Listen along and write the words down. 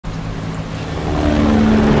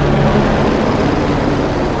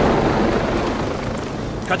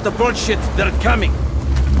Cut the bullshit, they're coming!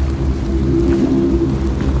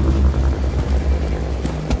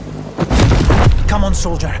 Come on,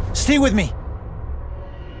 soldier. Stay with me.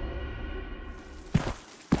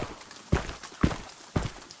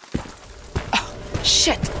 Oh,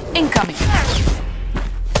 shit! Incoming!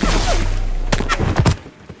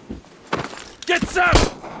 Get some!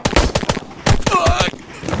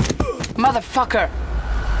 Motherfucker!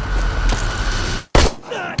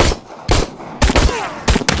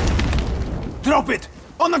 Drop it!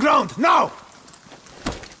 On the ground, now!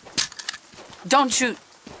 Don't shoot!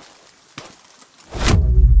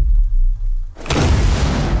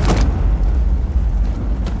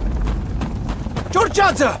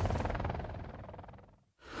 Georgiadze!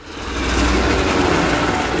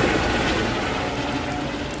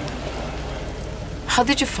 How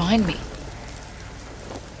did you find me?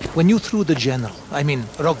 When you threw the general, I mean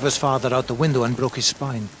Rogva's father, out the window and broke his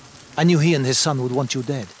spine, I knew he and his son would want you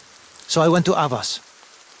dead. So I went to Avas.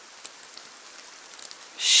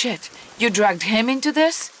 Shit, you dragged him into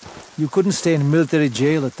this? You couldn't stay in military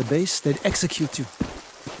jail at the base, they'd execute you.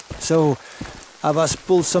 So, Avas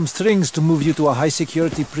pulled some strings to move you to a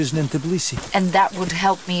high-security prison in Tbilisi. And that would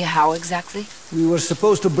help me how exactly? We were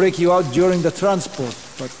supposed to break you out during the transport,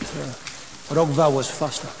 but Rogva was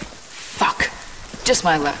faster. Fuck. Just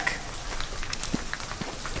my luck.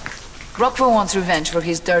 Rogva wants revenge for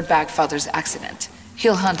his dirtbag father's accident.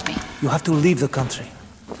 He'll hunt me. You have to leave the country.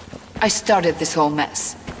 I started this whole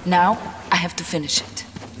mess. Now, I have to finish it.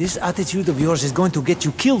 This attitude of yours is going to get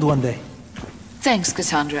you killed one day. Thanks,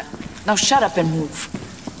 Cassandra. Now shut up and move.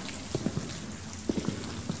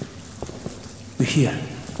 We're here.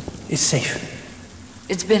 It's safe.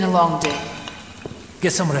 It's been a long day.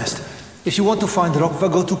 Get some rest. If you want to find Rogva,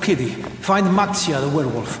 go to Kiddy. Find Maxia, the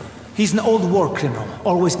werewolf. He's an old war criminal,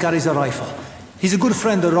 always carries a rifle. He's a good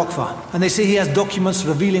friend of Rogva, and they say he has documents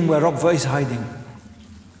revealing where Rogva is hiding.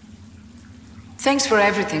 Thanks for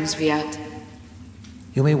everything, Sviat.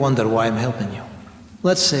 You may wonder why I'm helping you.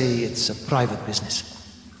 Let's say it's a private business.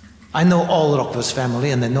 I know all Rogva's family,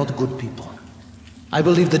 and they're not good people. I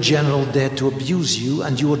believe the general dared to abuse you,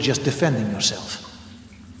 and you were just defending yourself.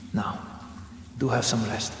 Now, do have some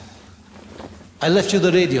rest. I left you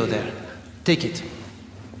the radio there. Take it.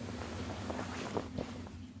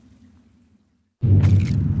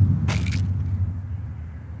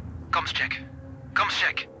 Comms check. Comms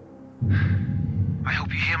check. I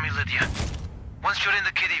hope you hear me, Lydia. Once you're in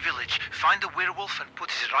the Kitty village, find the werewolf and put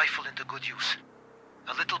his rifle into good use.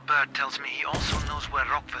 A little bird tells me he also knows where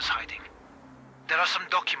Rogva's hiding. There are some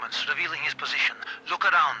documents revealing his position. Look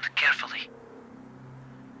around carefully.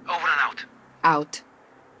 Over and out. Out.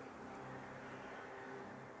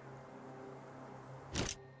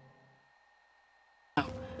 Now,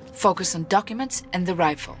 focus on documents and the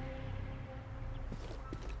rifle.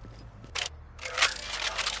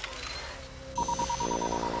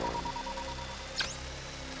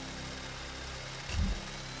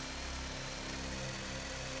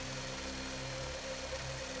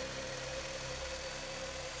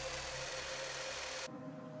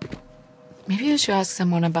 Maybe I should ask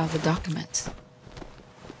someone about the documents.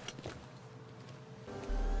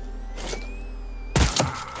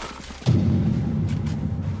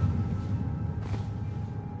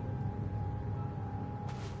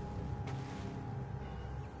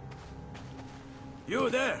 You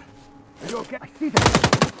there? Are you okay? I see that.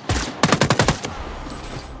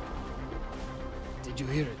 Did you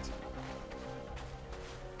hear it?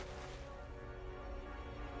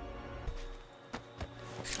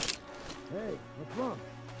 Hey, what's wrong?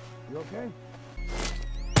 You okay?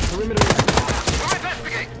 Perimeter. Go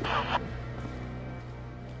investigate!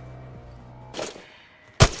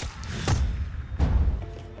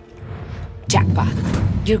 Jackpot.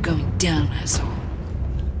 You're going down, asshole.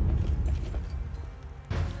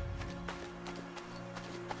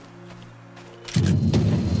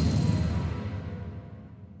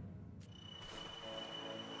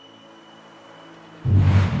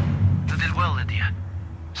 You did well, Lydia.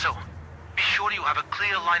 So, be sure you have a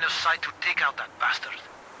clear line of sight to take out that bastard.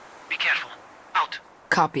 Be careful. Out.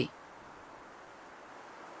 Copy.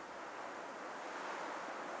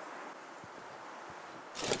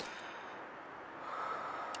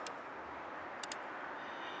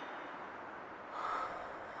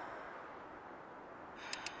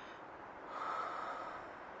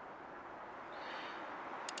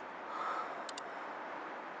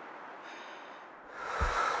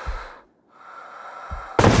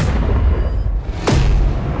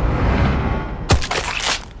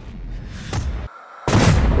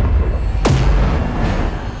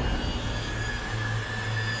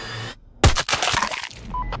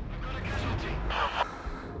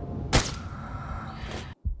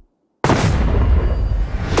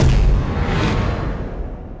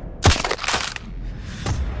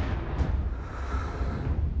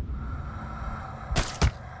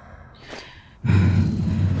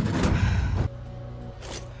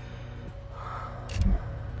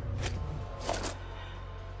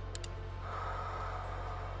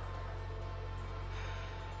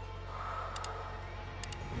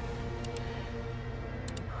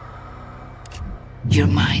 You're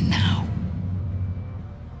mine now.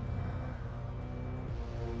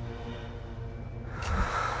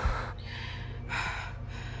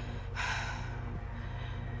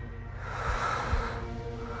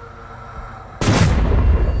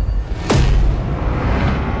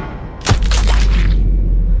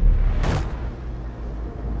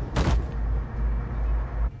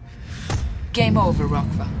 Game over,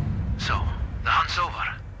 Rokva. So, the hunt's over.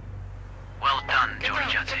 Well done,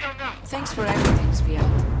 Georgiate. Thanks for everything,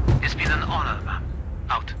 Sviat. It's been an honor, ma'am.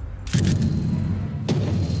 Out.